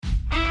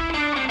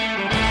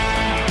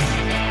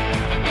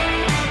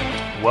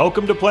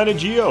Welcome to Planet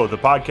Geo, the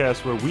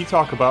podcast where we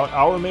talk about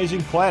our amazing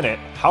planet,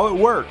 how it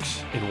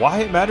works, and why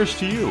it matters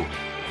to you.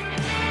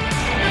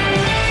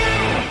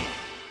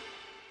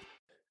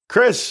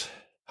 Chris,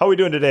 how are we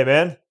doing today,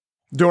 man?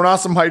 Doing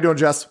awesome. How you doing,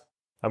 Jess?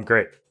 I'm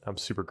great. I'm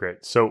super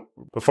great. So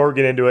before we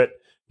get into it,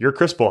 you're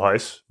Chris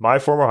Bullheis, my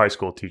former high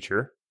school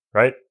teacher,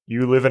 right?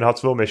 You live in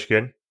Huntsville,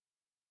 Michigan.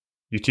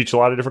 You teach a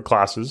lot of different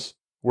classes.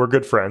 We're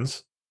good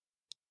friends.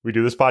 We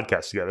do this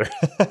podcast together.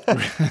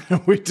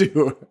 We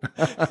do.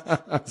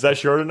 Is that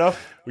short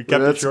enough? We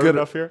kept it short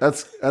enough here?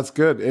 That's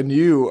good. And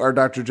you are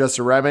Dr.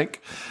 Jesse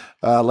Remick,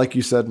 like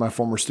you said, my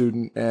former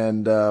student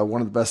and one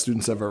of the best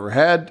students I've ever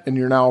had. And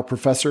you're now a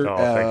professor.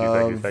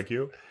 Oh, thank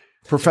you.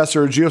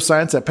 Professor of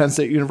geoscience at Penn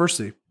State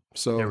University.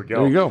 So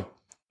there you go.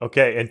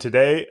 Okay, and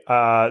today,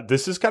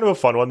 this is kind of a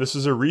fun one. This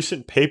is a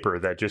recent paper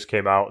that just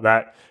came out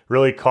that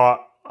really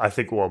caught, I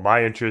think, well,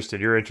 my interest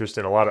and your interest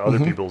and a lot of other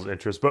people's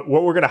interest. But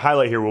what we're going to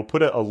highlight here, we'll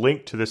put a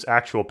link to this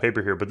actual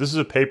paper here. But this is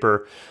a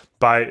paper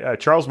by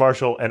Charles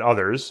Marshall and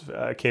others,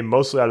 came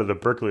mostly out of the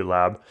Berkeley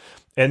lab.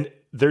 And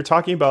they're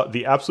talking about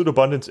the absolute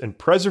abundance and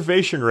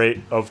preservation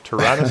rate of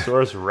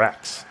Tyrannosaurus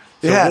rex.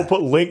 So we'll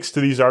put links to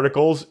these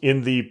articles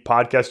in the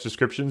podcast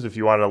descriptions if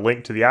you want a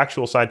link to the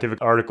actual scientific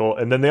article.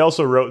 And then they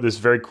also wrote this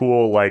very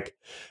cool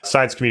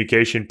science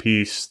communication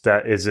piece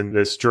that is in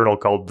this journal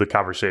called The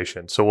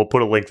Conversation. So we'll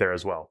put a link there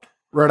as well.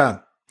 Right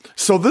on.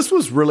 So this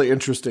was really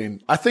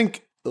interesting. I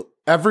think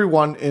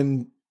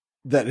everyone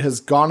that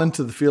has gone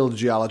into the field of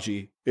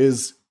geology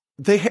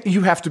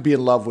you have to be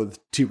in love with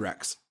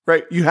T-Rex,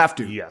 right? You have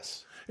to.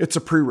 Yes. It's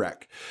a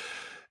prereq.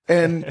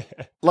 And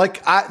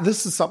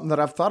this is something that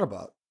I've thought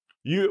about.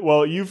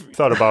 You've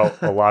thought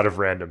about a lot of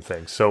random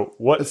things. So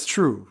what It's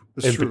true.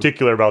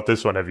 Particular about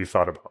this one have you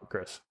thought about,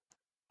 Chris?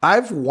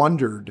 I've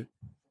wondered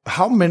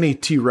how many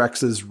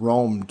T-Rexes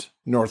roamed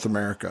North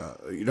America.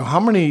 How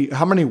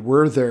many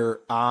were there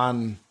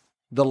on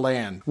the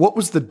land? What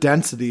was the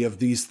density of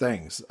these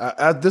things?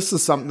 This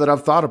is something that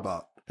I've thought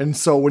about. And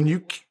so when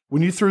you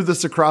threw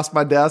this across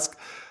my desk,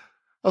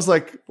 I was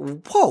like,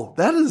 whoa,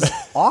 that is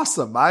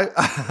awesome.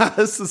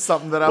 This is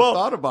something that I've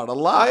thought about a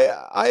lot.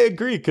 I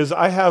agree, because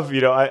I have,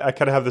 I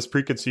kind of have this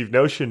preconceived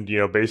notion,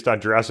 based on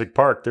Jurassic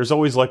Park. There's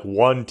always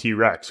one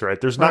T-Rex, right?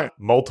 There's not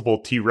multiple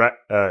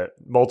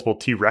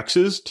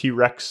T-Rexes,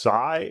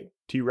 T-Rexi,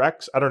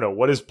 T-Rex. I don't know.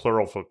 What is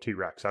plural for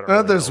T-Rex? I don't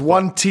know. There's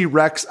one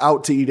T-Rex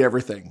out to eat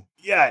everything.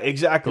 Yeah,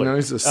 exactly.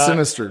 He's a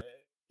sinister.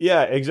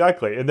 Yeah,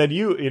 exactly. And then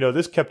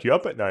this kept you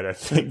up at night, I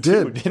think. It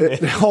did.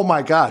 Didn't it? Oh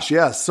my gosh,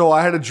 yes. So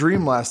I had a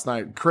dream last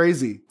night.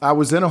 Crazy. I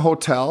was in a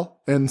hotel,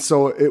 and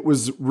so it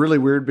was really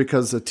weird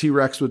because a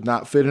T-Rex would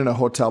not fit in a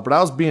hotel, but I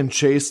was being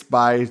chased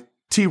by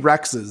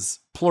T-Rexes,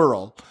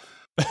 plural.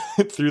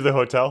 Through the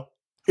hotel?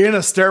 In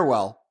a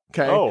stairwell.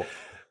 Okay. Oh.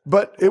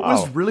 But it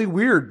was really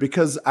weird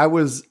because I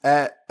was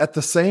at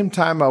the same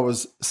time I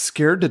was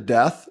scared to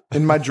death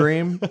in my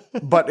dream,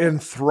 but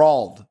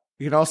enthralled.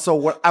 So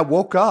when I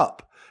woke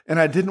up, and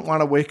I didn't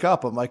want to wake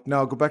up. I'm like,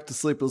 no, go back to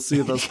sleep. We'll see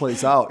how this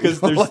plays out. Because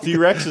there's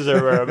T-Rexes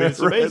everywhere. I mean, it's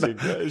amazing.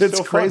 It's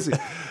so crazy.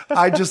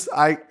 I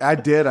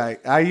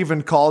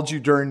even called you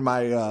during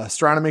my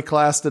astronomy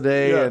class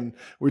today, and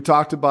we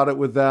talked about it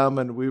with them.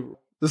 And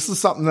this is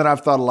something that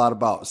I've thought a lot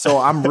about. So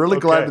I'm really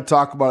glad to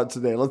talk about it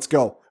today. Let's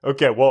go.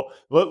 Okay, well,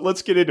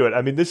 let's get into it.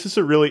 I mean, this is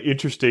a really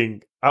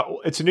interesting,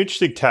 it's an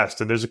interesting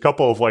test, and there's a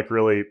couple of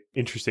really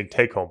interesting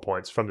take-home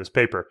points from this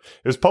paper.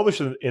 It was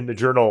published in the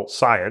journal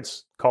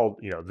Science,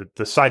 called,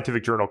 the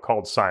scientific journal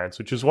called Science,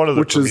 which is one of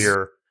the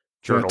premier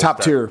journals.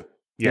 Top tier.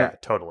 Yeah,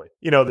 totally.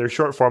 They're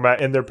short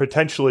format, and they're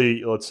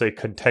potentially, let's say,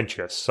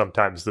 contentious.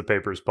 Sometimes the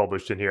paper is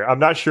published in here. I'm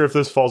not sure if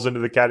this falls into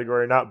the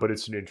category or not, but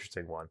it's an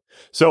interesting one.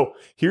 So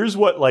here's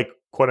what,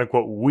 quote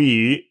unquote,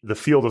 we, the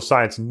field of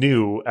science,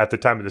 knew at the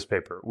time of this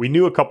paper. We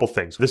knew a couple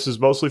things. This is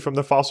mostly from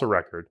the fossil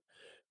record.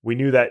 We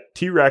knew that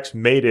T-Rex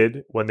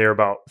mated when they were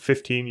about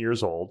 15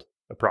 years old,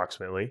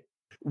 approximately.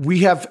 We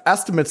have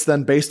estimates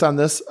then based on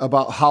this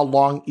about how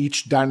long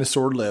each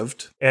dinosaur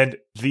lived. And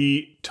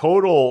the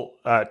total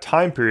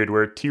time period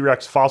where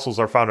T-Rex fossils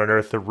are found on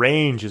Earth, the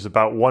range is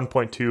about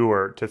 1.2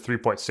 or to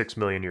 3.6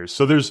 million years.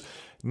 So there's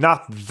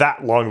not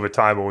that long of a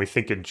time when we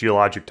think in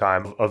geologic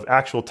time of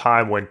actual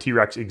time when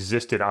T-Rex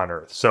existed on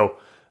Earth. So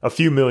a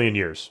few million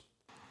years.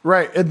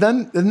 Right. And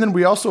then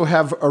we also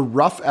have a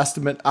rough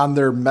estimate on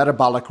their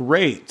metabolic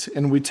rate.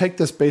 And we take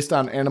this based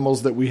on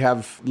animals that we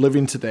have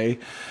living today.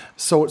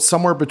 So it's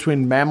somewhere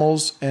between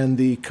mammals and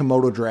the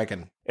Komodo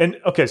dragon. And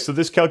okay, so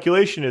this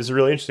calculation is a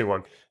really interesting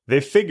one.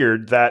 They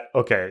figured that,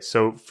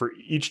 so for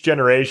each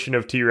generation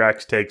of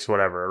T-Rex takes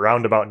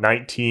around about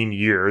 19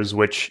 years,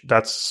 which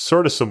that's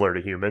sort of similar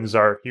to humans.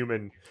 Our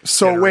human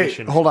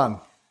generation. Wait, hold on.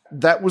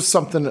 That was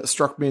something that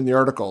struck me in the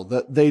article,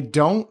 that they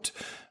don't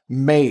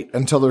mate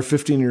until they're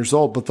 15 years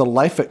old, but the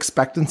life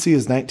expectancy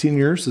is 19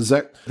 years.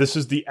 This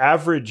is the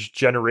average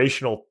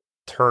generational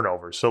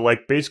turnover. So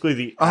basically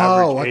the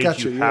average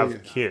age you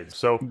have kids.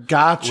 So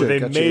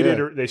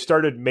when they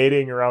started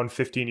mating around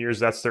 15 years.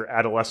 That's their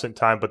adolescent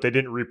time, but they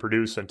didn't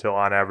reproduce until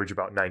on average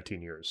about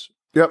 19 years.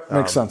 Yep.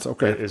 Makes sense.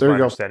 Okay. Is my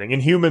understanding.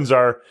 And humans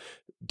are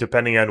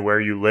depending on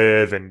where you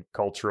live and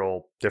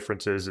cultural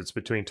differences, it's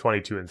between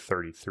 22 and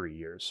 33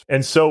 years.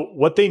 And so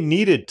what they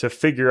needed to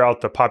figure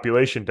out the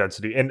population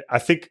density, and I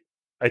think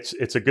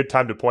it's a good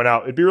time to point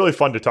out, it'd be really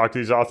fun to talk to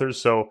these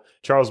authors. So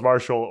Charles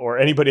Marshall or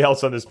anybody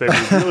else on this paper,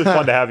 it'd be really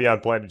fun to have you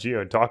on Planet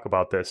Geo and talk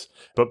about this.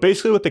 But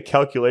basically what the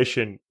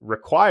calculation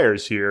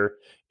requires here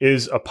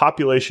is a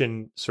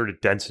population sort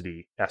of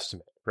density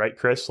estimate, right,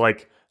 Chris?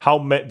 Like how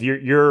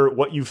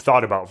what you've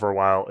thought about for a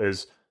while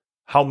is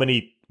how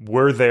many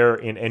were there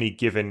in any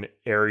given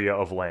area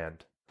of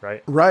land,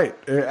 right? Right.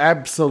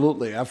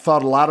 Absolutely. I've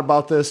thought a lot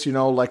about this,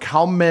 like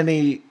how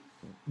many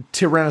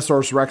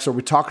Tyrannosaurus Rex are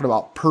we talking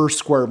about per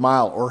square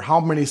mile, or how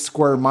many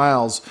square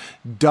miles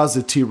does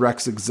a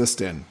T-Rex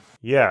exist in?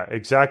 Yeah,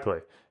 exactly.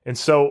 And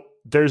so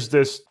there's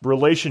this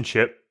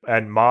relationship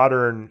and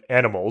modern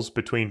animals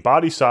between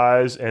body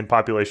size and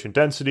population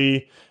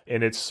density,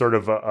 and it's sort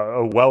of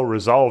a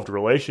well-resolved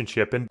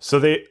relationship. And so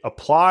they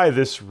apply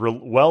this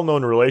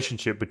well-known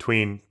relationship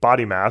between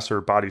body mass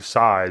or body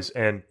size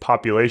and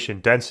population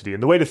density.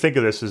 And the way to think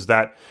of this is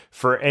that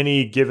for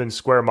any given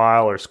square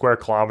mile or square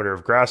kilometer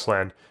of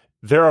grassland,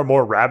 there are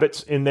more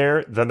rabbits in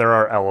there than there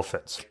are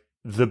elephants.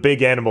 The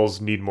big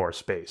animals need more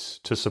space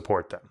to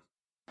support them.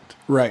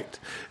 Right.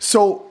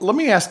 So let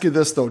me ask you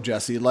this, though,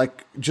 Jesse,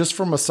 like just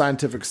from a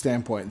scientific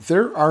standpoint,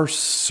 there are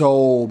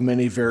so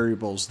many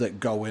variables that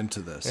go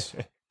into this.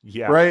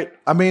 Yeah. Right.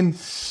 I mean,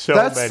 so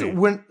that's many.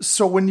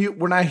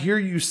 when I hear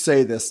you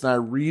say this and I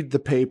read the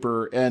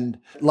paper and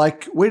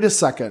like, wait a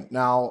second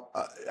now,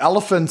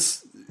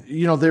 elephants,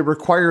 they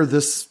require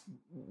this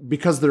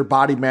because their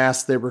body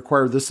mass, they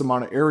require this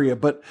amount of area,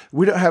 but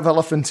we don't have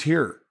elephants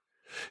here.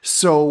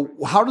 So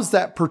how does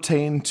that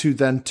pertain to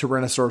then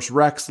Tyrannosaurus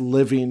Rex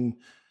living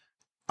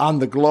on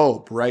the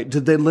globe, right?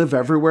 Did they live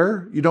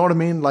everywhere? You know what I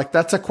mean? Like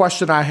that's a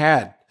question I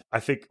had.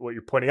 I think what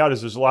you're pointing out is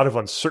there's a lot of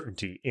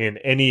uncertainty in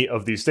any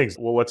of these things.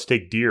 Well, let's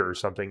take deer or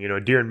something. A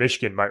deer in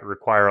Michigan might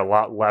require a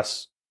lot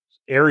less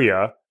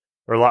area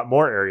or a lot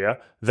more area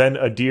than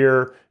a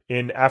deer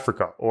in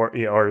Africa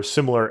or a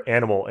similar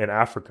animal in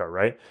Africa,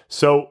 right?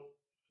 So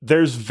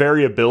there's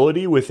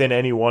variability within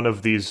any one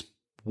of these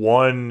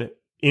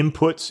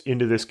inputs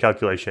into this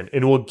calculation.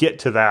 And we'll get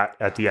to that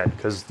at the end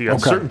because the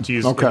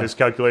uncertainties in this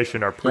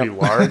calculation are pretty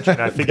large.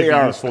 And I think it'd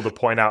be useful to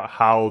point out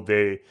how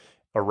they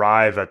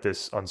arrive at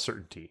this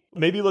uncertainty.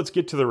 Maybe let's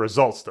get to the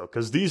results though,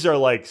 because these are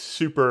like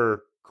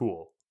super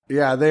cool.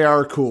 Yeah, they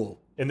are cool.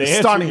 And they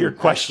answer your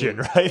question,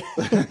 right?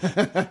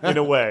 In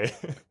a way.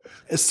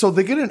 So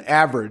they get an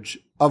average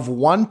of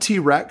one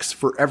T-Rex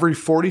for every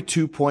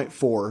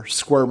 42.4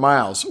 square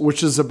miles,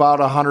 which is about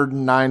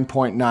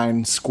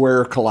 109.9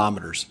 square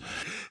kilometers.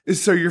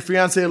 So your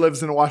fiance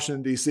lives in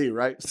Washington, D.C.,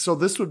 right? So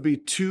this would be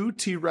two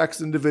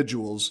T-Rex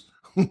individuals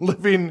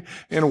living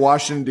in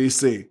Washington,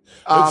 D.C.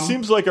 It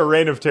seems like a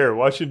reign of terror.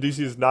 Washington,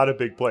 D.C. is not a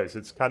big place.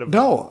 It's kind of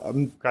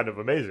kind of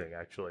amazing,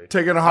 actually.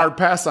 Taking a hard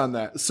pass on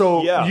that.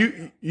 So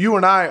you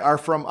and I are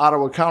from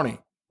Ottawa County.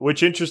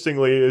 Which,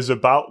 interestingly, is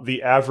about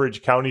the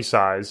average county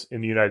size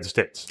in the United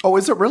States. Oh,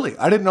 is it really?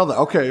 I didn't know that.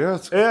 Okay.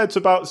 Yeah, it's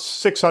about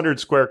 600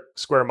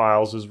 square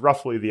miles is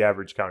roughly the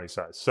average county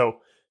size. So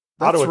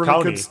that's Ottawa really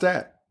County. Good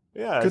stat.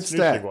 Yeah, good it's an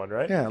stat. interesting one,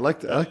 right? Yeah, I like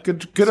that.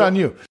 Good on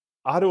you.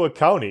 Ottawa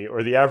County,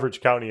 or the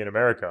average county in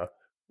America,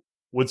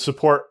 would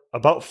support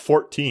about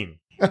 14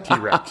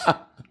 T-Rex.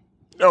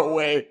 No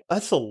way.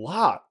 That's a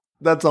lot.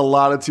 That's a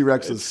lot of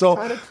T-Rexes. So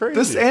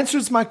this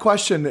answers my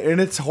question,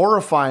 and it's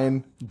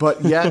horrifying,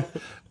 but yet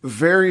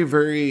very,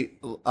 very,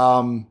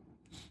 I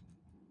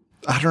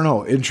don't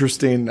know,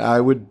 interesting. I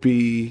would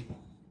be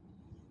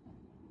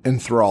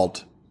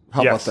enthralled.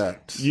 How about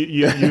that?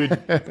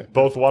 You'd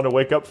both want to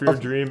wake up for your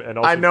dream and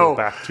also go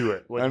back to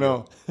it. I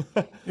know.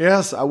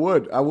 Yes, I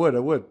would.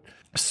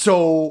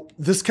 So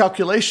this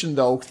calculation,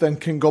 though, then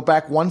can go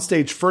back one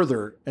stage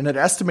further, and it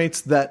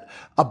estimates that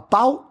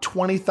about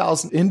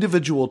 20,000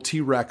 individual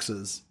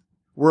T-Rexes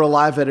were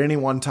alive at any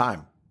one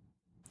time.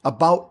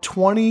 About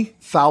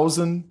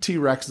 20,000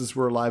 T-Rexes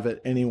were alive at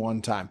any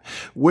one time,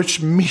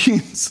 which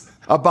means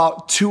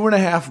about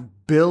 2.5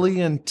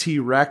 billion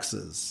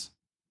T-Rexes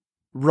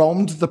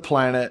roamed the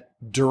planet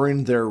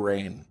during their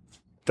reign.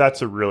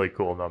 That's a really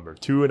cool number.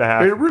 2.5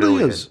 billion. It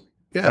really is.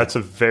 Yeah. That's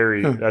a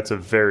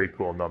very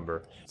cool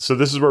number. So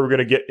this is where we're going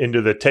to get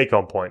into the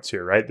take-home points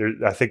here, right?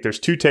 I think there's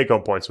two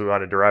take-home points we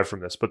want to derive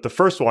from this. But the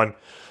first one,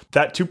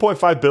 that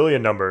 2.5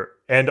 billion number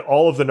and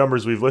all of the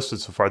numbers we've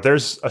listed so far,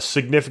 there's a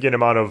significant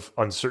amount of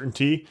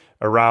uncertainty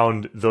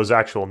around those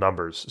actual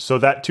numbers. So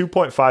that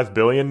 2.5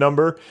 billion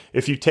number,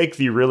 if you take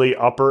the really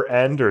upper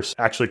end or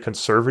actually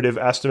conservative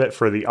estimate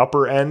for the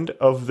upper end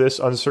of this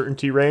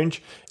uncertainty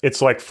range,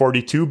 it's like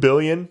 42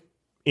 billion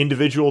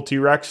individual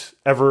T-Rex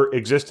ever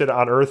existed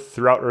on Earth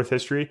throughout Earth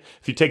history.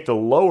 If you take the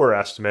lower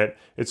estimate,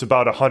 it's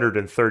about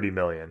 130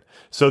 million.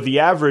 So the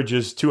average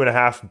is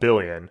 2.5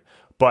 billion,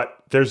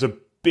 but there's a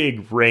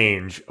big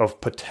range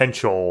of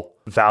potential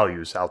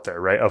values out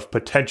there, right? Of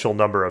potential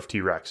number of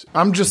T-Rex.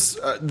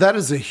 That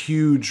is a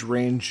huge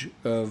range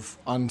of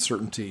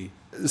uncertainty.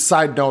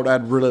 Side note,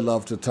 I'd really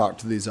love to talk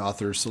to these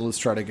authors, so let's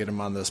try to get them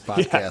on this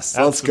podcast.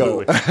 Yeah, let's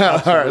go.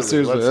 absolutely. All right,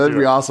 seriously, that'd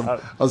be awesome.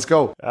 Let's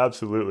go.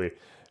 Absolutely.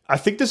 I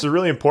think this is a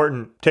really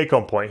important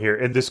take-home point here.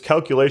 And this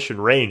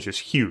calculation range is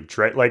huge,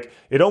 right? Like,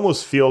 it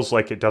almost feels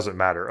like it doesn't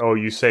matter. Oh,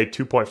 you say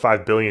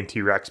 2.5 billion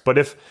T-Rex. But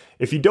if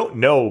you don't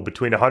know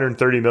between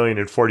 130 million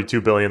and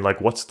 42 billion, like,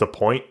 what's the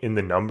point in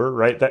the number,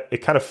 right? That it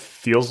kind of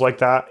feels like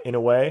that in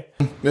a way.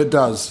 It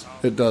does.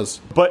 It does.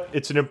 But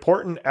it's an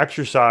important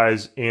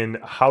exercise in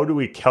how do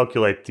we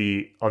calculate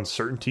the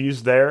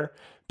uncertainties there.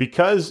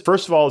 Because,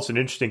 first of all, it's an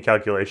interesting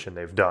calculation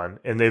they've done,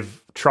 and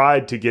they've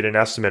tried to get an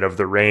estimate of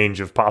the range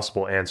of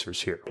possible answers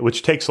here,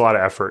 which takes a lot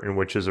of effort and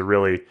which is a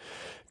really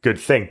good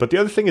thing. But the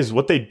other thing is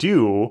what they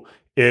do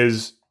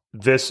is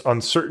this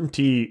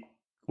uncertainty,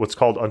 what's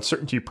called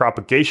uncertainty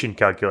propagation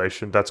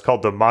calculation, that's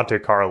called the Monte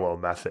Carlo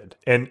method.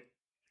 And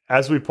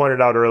as we pointed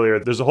out earlier,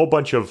 there's a whole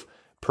bunch of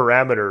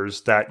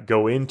parameters that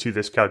go into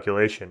this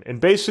calculation. And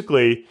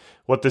basically,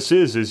 what this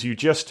is you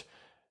just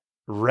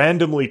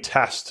randomly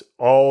test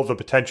all the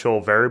potential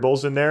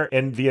variables in there.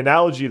 And the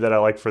analogy that I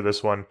like for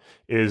this one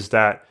is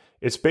that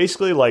it's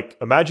basically like,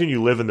 imagine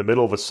you live in the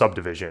middle of a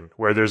subdivision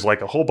where there's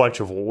like a whole bunch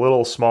of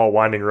little small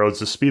winding roads.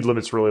 The speed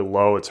limit's really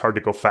low. It's hard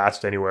to go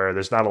fast anywhere.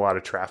 There's not a lot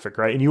of traffic,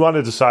 right? And you want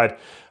to decide,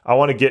 I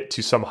want to get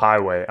to some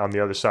highway on the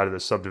other side of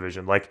this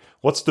subdivision. Like,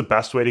 what's the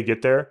best way to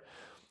get there?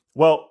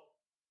 Well,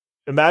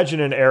 imagine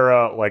an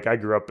era, like I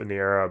grew up in the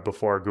era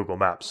before Google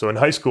Maps. So in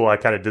high school, I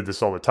kind of did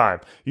this all the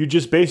time. You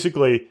just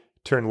basically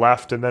turn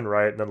left and then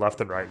right and then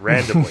left and right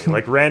randomly,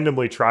 like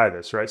randomly try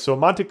this, right? So a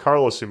Monte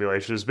Carlo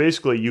simulation is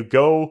basically you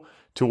go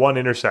to one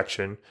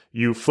intersection,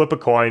 you flip a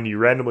coin, you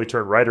randomly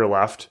turn right or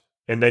left,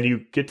 and then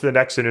you get to the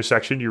next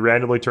intersection, you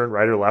randomly turn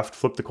right or left,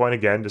 flip the coin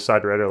again,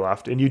 decide right or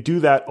left, and you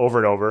do that over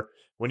and over.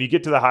 When you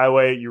get to the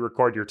highway, you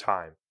record your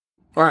time.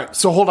 All right,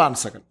 so hold on a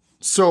second.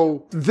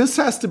 So this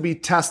has to be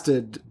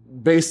tested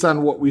based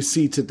on what we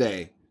see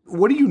today.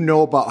 What do you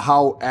know about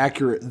how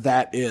accurate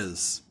that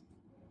is?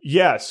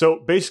 Yeah. So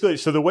basically,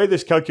 the way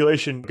this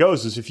calculation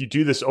goes is if you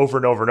do this over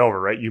and over and over,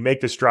 right? You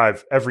make this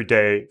drive every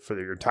day for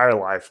your entire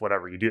life,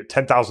 whatever. You do it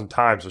 10,000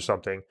 times or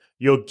something.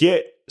 You'll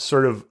get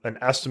sort of an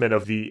estimate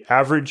of the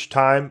average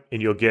time,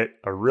 and you'll get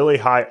a really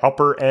high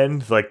upper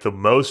end, like the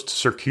most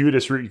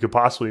circuitous route you could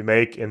possibly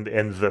make and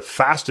the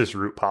fastest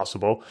route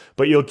possible.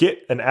 But you'll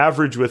get an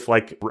average with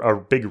like a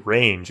big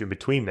range in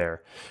between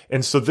there.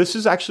 And so this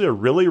is actually a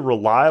really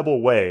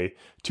reliable way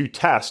to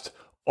test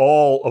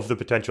all of the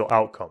potential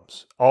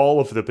outcomes,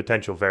 all of the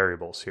potential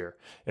variables here.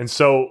 And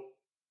so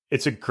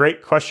it's a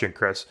great question,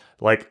 Chris.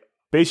 Like,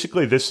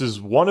 basically, this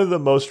is one of the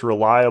most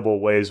reliable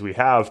ways we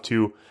have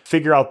to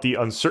figure out the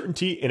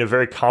uncertainty in a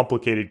very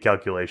complicated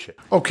calculation.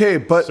 Okay,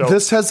 but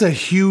this has a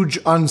huge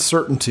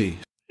uncertainty.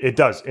 It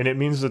does. And it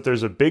means that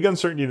there's a big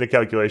uncertainty in the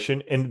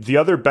calculation. And the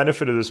other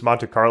benefit of this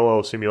Monte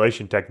Carlo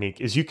simulation technique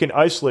is you can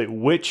isolate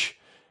which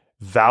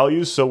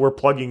values. So we're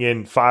plugging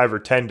in 5 or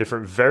 10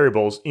 different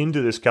variables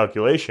into this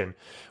calculation.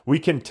 We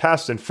can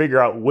test and figure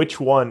out which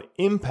one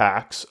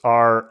impacts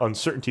our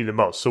uncertainty the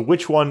most. So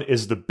which one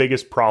is the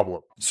biggest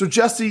problem? So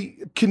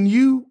Jesse, can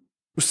you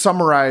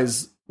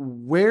summarize,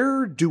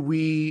 where do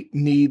we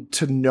need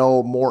to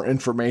know more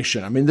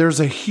information? I mean, there's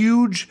a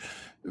huge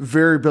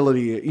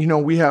variability.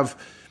 We have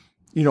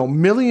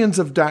millions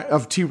of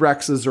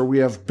T-Rexes, or we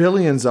have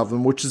billions of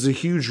them, which is a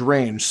huge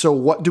range. So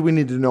what do we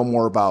need to know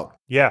more about?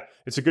 Yeah,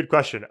 it's a good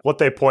question. What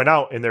they point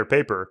out in their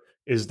paper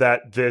is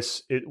that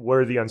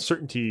where the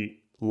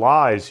uncertainty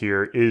lies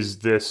here is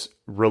this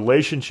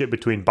relationship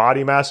between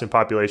body mass and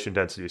population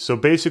density. So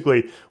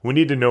basically, we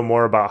need to know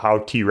more about how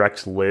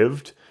T-Rex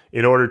lived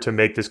in order to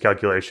make this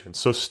calculation.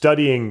 So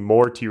studying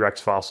more T-Rex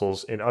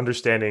fossils and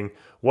understanding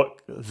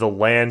what the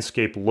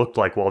landscape looked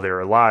like while they were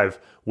alive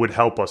would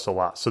help us a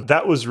lot. So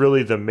that was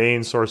really the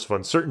main source of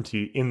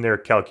uncertainty in their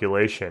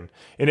calculation.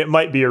 And it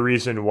might be a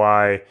reason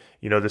why,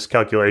 this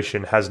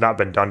calculation has not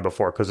been done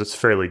before, because it's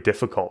fairly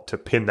difficult to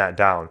pin that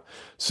down.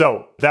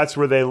 So that's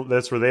where they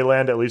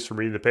land, at least from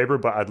reading the paper,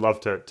 but I'd love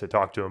to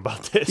talk to them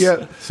about this.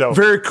 Yeah. So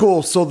very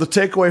cool. So the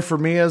takeaway for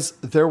me is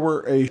there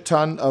were a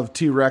ton of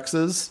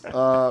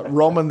T-Rexes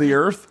roaming the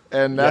earth,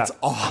 and that's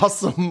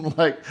awesome.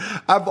 Like,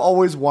 I've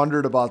always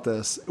wondered about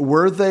this.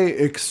 Were they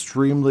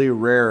extremely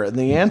rare? And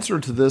the answer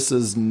to this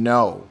is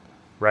no.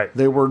 Right.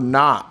 They were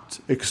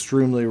not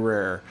extremely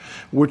rare,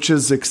 which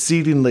is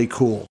exceedingly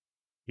cool.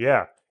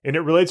 Yeah. And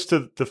it relates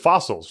to the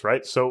fossils,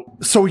 right? So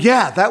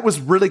yeah, that was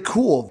really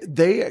cool.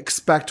 They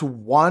expect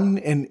 1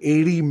 in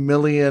 80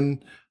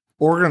 million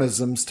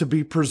organisms to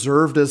be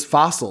preserved as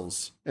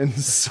fossils. And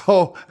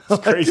so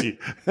it's crazy.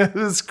 It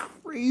is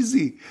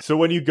crazy. So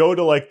when you go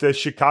to like the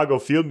Chicago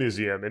Field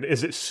Museum, and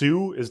is it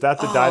Sue? Is that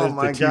the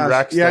the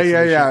T-Rex? Yeah.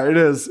 It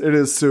is. It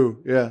is Sue.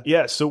 Yeah.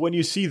 Yeah. So when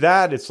you see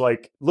that, it's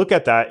like, look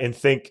at that and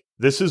think,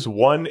 this is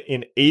 1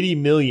 in 80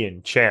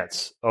 million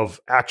chance of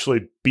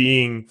actually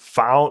being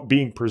found,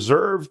 being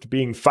preserved,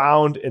 being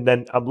found. And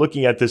then I'm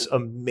looking at this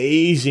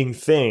amazing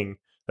thing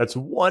that's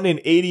 1 in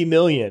 80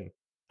 million.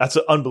 That's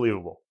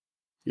unbelievable.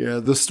 Yeah,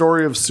 the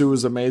story of Sue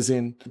is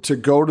amazing. To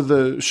go to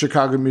the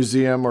Chicago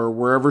Museum or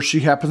wherever she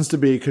happens to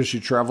be, because she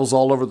travels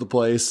all over the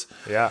place.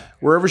 Yeah.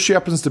 Wherever she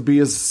happens to be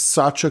is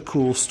such a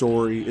cool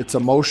story. It's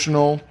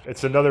emotional.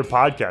 It's another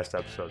podcast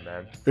episode,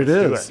 man. It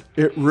is.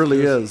 It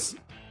really is.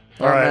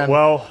 All right.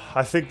 Well,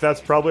 I think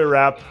that's probably a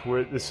wrap.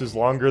 This is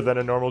longer than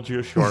a normal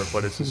GeoShort,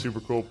 but it's a super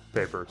cool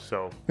paper.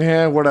 So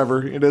yeah,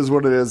 whatever. It is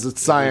what it is.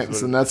 It's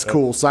science, and that's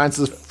cool. Science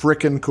is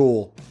freaking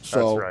cool.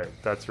 So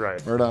That's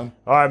right. Right on.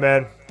 All right,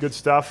 man. Good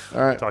stuff.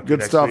 All right. Talk to Good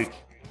you stuff.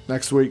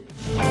 next week.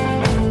 Next week.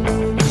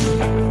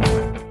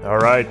 All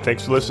right.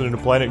 Thanks for listening to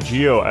Planet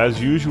Geo.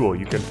 As usual,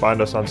 you can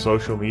find us on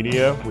social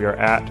media. We are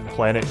at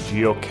Planet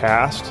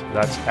GeoCast.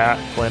 That's at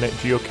Planet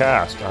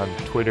GeoCast on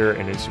Twitter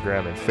and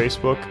Instagram and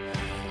Facebook.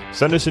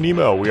 Send us an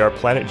email. We are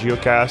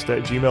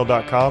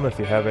planetgeocast@gmail.com if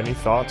you have any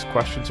thoughts,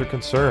 questions, or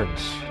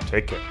concerns.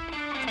 Take care.